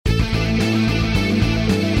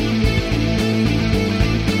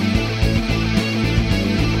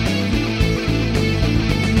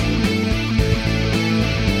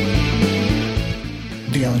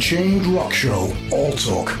Unchained Rock Show All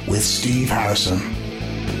Talk with Steve Harrison.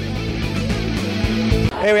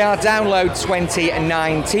 Here we are, Download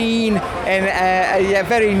 2019 in a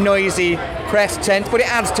very noisy press tent, but it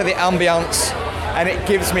adds to the ambience, and it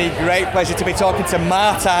gives me great pleasure to be talking to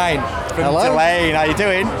Martijn from Delain. How you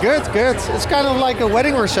doing? Good. It's kind of like a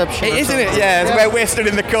wedding reception. Isn't it? Yeah, it's where we're stood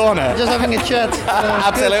in the corner. Just having a chat.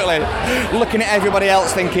 Absolutely. Good. Looking at everybody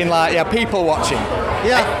else thinking like, people watching.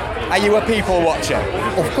 Yeah. Are you a people watcher?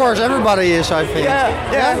 Of course, everybody is, I think.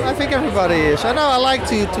 Yeah, I think everybody is. I know I like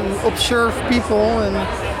to observe people, and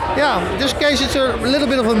in this case it's a little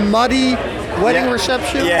bit of a muddy wedding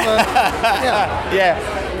reception. Yeah. But,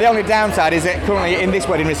 yeah. The only downside is that currently in this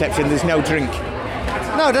wedding reception there's no drink.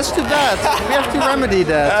 No, that's too bad. We have to remedy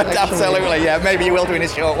that. Absolutely, yeah. Maybe you will do in a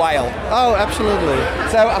short while. Oh, absolutely.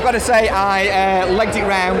 So I've got to say, I legged it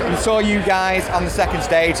round and saw you guys on the second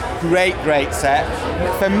stage. Great set.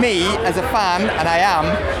 For me, as a fan, and I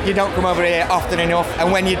am, you don't come over here often enough,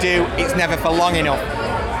 and when you do, it's never for long enough.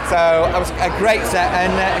 So it was a great set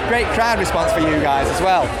and a great crowd response for you guys as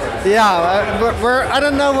well. Yeah, I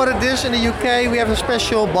don't know what it is in the UK. We have a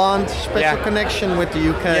special bond, connection with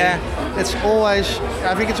the UK. Yeah. It's always,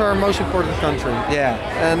 I think it's our most important country. Yeah.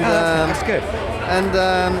 And that's good. And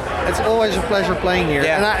it's always a pleasure playing here.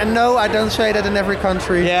 Yeah. And no, I don't say that in every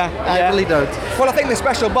country. I really don't. Well, I think the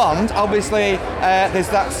special bond, obviously, there's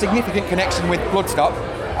that significant connection with Bloodstock.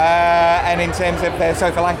 And in terms of the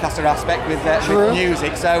Sophie Lancaster aspect with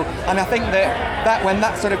music, and I think that when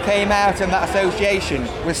that sort of came out and that association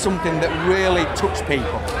was something that really touched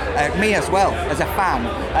people, me as well as a fan,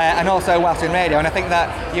 and also whilst in radio, and I think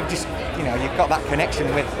that you've just you've got that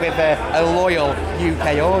connection with a loyal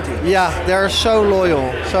UK audience. Yeah, they're so loyal,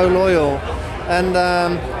 and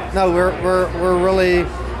no, we're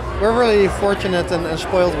really fortunate and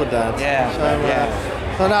spoiled with that. Yeah.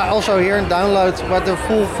 So now also here in Download, but the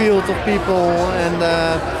full field of people and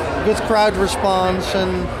good crowd response,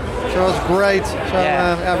 and so it's great. So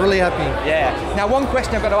I'm really happy. Yeah. Now one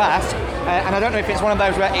question I've got to ask, and I don't know if it's one of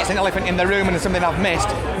those where it's an elephant in the room and it's something I've missed.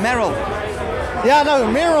 Meryl. Yeah, no,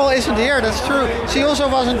 Meryl isn't here, that's true. She also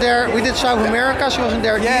wasn't there. We did South America, she wasn't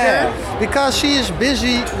there either. Because she is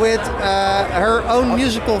busy with her own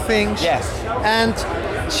musical things. Yes. And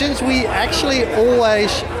since we actually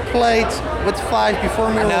always played with 5 before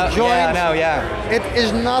Meryl joined, it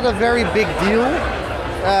is not a very big deal.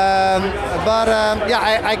 But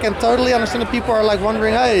I can totally understand that people are like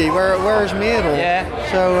wondering, hey, where is Meryl? Yeah.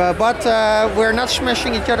 So, but we're not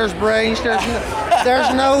smashing each other's brains.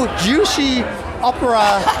 There's no juicy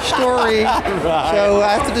opera story, so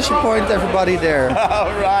I have to disappoint everybody there. Oh,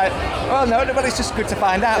 right. Well, no, but it's just good to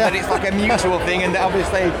find out that it's like a mutual thing, and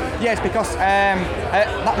obviously, yes, because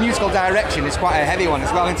that musical direction is quite a heavy one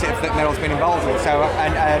as well, isn't it, that Meryl's been involved with, so,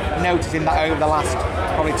 and noticing that over the last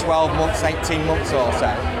probably 12 months, 18 months or so.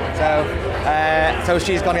 So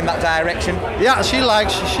she's gone in that direction. Yeah, she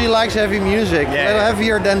likes heavy music. A little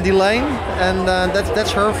heavier than Delain, and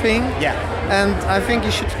that's her thing. Yeah. And I think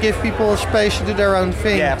you should give people a space to do their own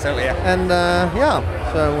thing. Yeah, absolutely. Yeah. And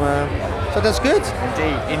so that's good.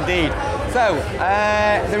 Indeed. So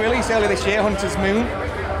the release earlier this year, Hunter's Moon.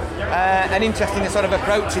 An interesting sort of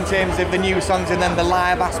approach in terms of the new songs and then the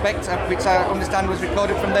live aspect, which I understand was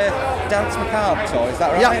recorded from the Dance Macabre tour. Is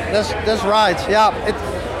that right? Yeah, that's right. Yeah,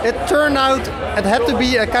 it turned out it had to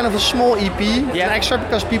be a kind of a small EP, an extra,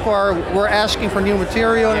 because people were asking for new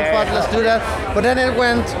material, and I thought, let's do that. But then it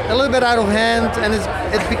went a little bit out of hand, and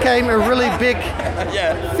it became a really big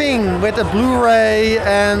thing with a Blu-ray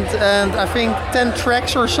and I think 10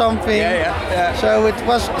 tracks or something. Yeah. So it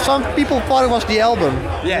was. Some people thought it was the album.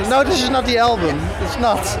 Yes. No, this is not the album. It's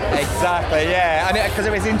not. Exactly. Yeah, and because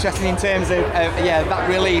it was interesting in terms of that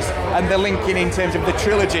release and the linking in terms of the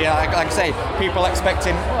trilogy. Like I say, people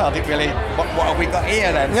expecting, well, what have we got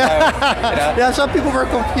here then? So, Yeah, some people were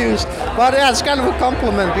confused, but it's kind of a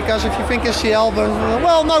compliment, because if you think it's the album,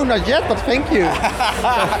 well, no, not yet, but thank you.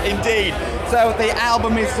 Indeed. So the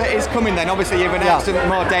album is coming then. Obviously, you've announced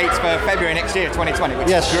more dates for February next year, 2020, which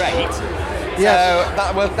is great. Yes.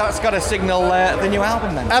 So that's got to signal the new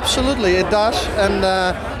album then. Absolutely, it does. And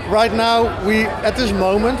right now, at this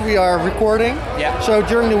moment, we are recording. Yeah. So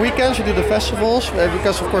during the weekends, we do the festivals,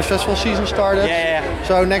 because of course festival season started. Yeah.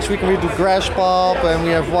 So next week we do Grass Pop, and we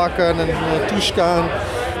have Wacken and Tuscan.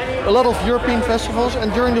 A lot of European festivals,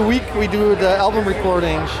 and during the week we do the album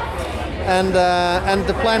recordings. And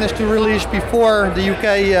the plan is to release before the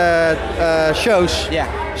UK shows. Yeah.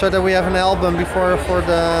 So that we have an album before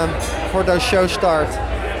those shows start.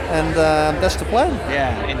 And that's the plan.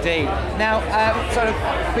 Yeah, indeed. Now, sort of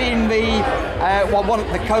being the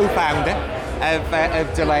co-founder of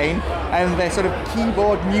Delain and their sort of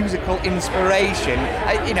keyboard musical inspiration.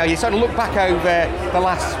 You sort of look back over the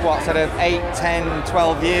last, 8, 10,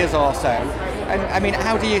 12 years or so. And I mean,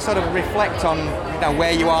 how do you sort of reflect on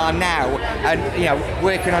where you are now and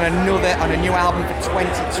working on a new album for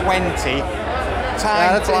 2020?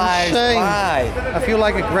 Time flies insane. by. I feel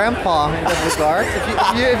like a grandpa in that regard,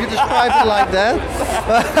 if you describe it like that.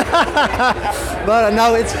 But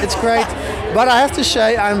no, it's great. But I have to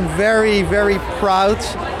say, I'm very, very proud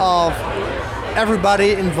of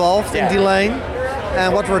everybody involved in Delain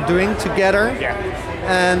and what we're doing together. Yeah.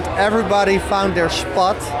 And everybody found their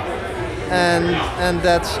spot, and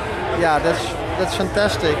that's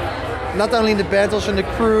fantastic. Not only in the band, also in the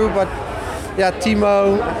crew, but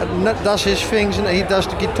Timo does his things and he does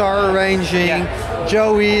the guitar arranging. Yeah.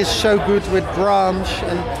 Joey is so good with drums,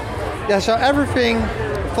 and so everything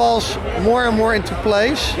falls more and more into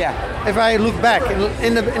place. Yeah. If I look back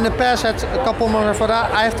in the past, I had a couple of moments where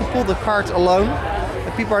I have to pull the cart alone.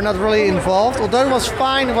 And people are not really involved. Although it was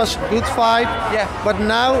fine, it was a good vibe. Yeah. But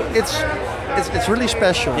now it's really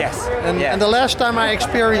special. Yes. And the last time I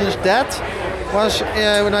experienced that was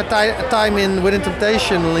when I time in Within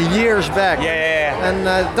Temptation years back. Yeah. And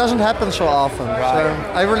it doesn't happen so often. Right. So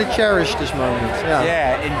I really cherish this moment.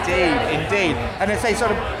 Yeah, indeed. And I say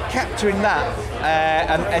sort of capturing that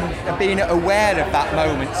and being aware of that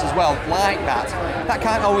moments as well, like that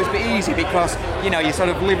can't always be easy because, you're sort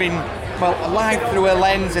of living live through a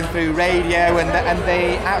lens and through radio and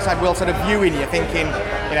the outside world sort of viewing you, thinking,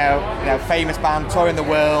 famous band touring the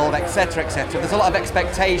world, etc., etc. There's a lot of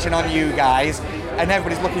expectation on you guys, and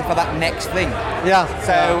everybody's looking for that next thing. Yeah.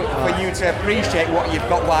 So for you to appreciate what you've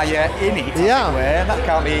got while you're in it, that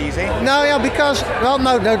can't be easy. No, because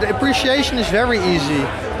the appreciation is very easy.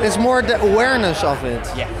 It's more the awareness of it.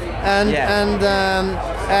 Yeah. And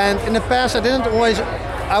in the past,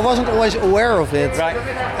 I wasn't always aware of it. Right.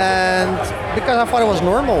 And because I thought it was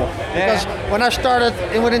normal. Because when I started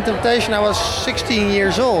in Within Temptation, I was 16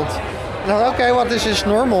 years old. And I thought, okay, this is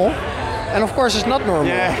normal. And of course it's not normal.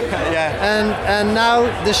 Yeah. And now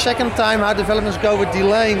the second time how developments go with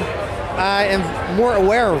Delain, I am more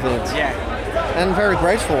aware of it. Yeah. And very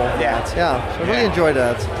grateful. Yeah. So I really enjoy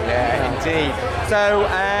that. Yeah, indeed. So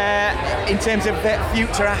in terms of the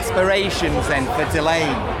future aspirations then for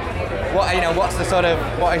Delain, what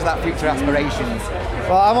is that future aspirations?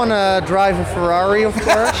 Well, I want to drive a Ferrari, of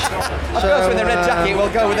course. Of course, with a red jacket, we'll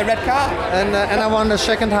go with a red car. And I want a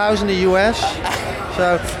second house in the US.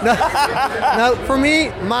 So no, for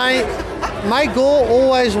me, my goal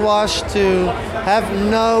always was to have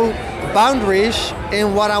no boundaries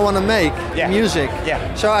in what I want to make music.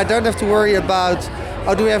 Yeah. So I don't have to worry about,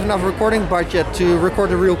 do we have enough recording budget to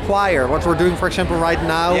record a real choir? What we're doing, for example, right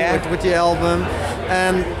now with the album.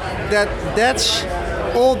 And that's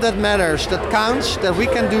all that matters, that counts, that we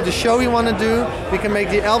can do the show we want to do, we can make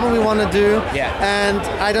the album we want to do, and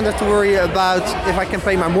I don't have to worry about if I can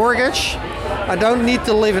pay my mortgage. I don't need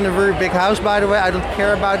to live in a very big house, by the way, I don't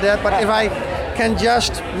care about that, but if I can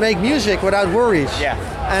just make music without worries,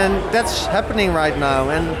 and that's happening right now,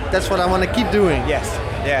 and that's what I want to keep doing. Yes.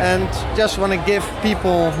 Yeah. And just want to give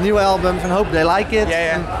people new albums and hope they like it.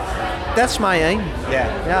 And that's my aim.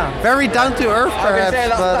 Yeah. Very down to earth, perhaps.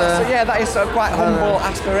 That is sort of quite humble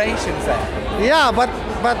aspirations there. Yeah, but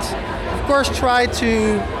of course try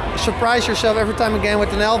to surprise yourself every time again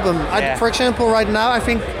with an album. For example, right now I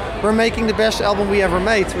think we're making the best album we ever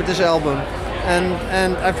made with this album.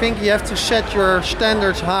 And I think you have to set your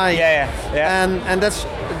standards high. And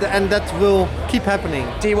that will keep happening.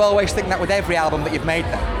 Do you always think that with every album that you've made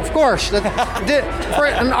then? Of course. For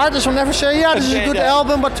an artist will never say, this is a good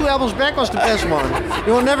album, but 2 albums back was the best one.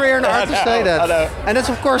 You will never hear an artist say that. And that's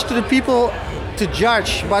of course to the people to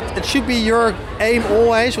judge, but it should be your aim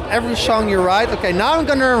always with every song you write. Okay, now I'm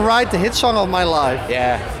gonna write the hit song of my life.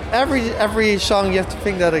 Yeah. Every song you have to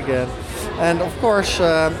think that again. And of course,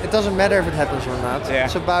 it doesn't matter if it happens or not. Yeah.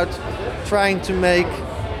 It's about trying to make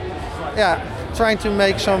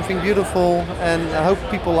something beautiful, and I hope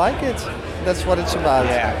people like it. That's what it's about.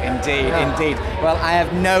 Yeah, indeed. Well, I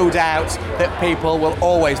have no doubt that people will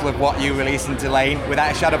always love what you release in Delain, without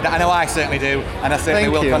a shadow of doubt. I know I certainly do, and I certainly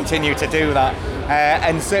will continue to do that.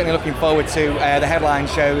 And certainly looking forward to the headline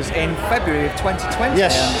shows in February of 2020,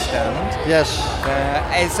 yes. I understand. Yes.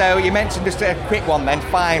 So you mentioned just a quick one then,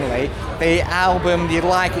 finally, the album, you'd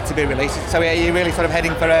like it to be released. So are you really sort of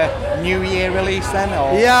heading for a New Year release then?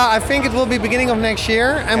 Or? Yeah, I think it will be beginning of next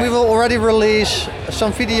year, and we will already release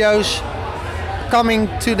some videos coming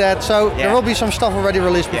to that, so there will be some stuff already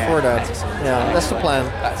released before that. Excellent. That's the plan.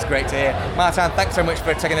 That's great to hear. Martijn, thanks so much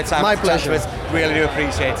for taking the time My to pleasure. chat to us. Really do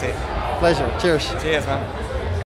appreciate it. Pleasure. Cheers. Cheers, man.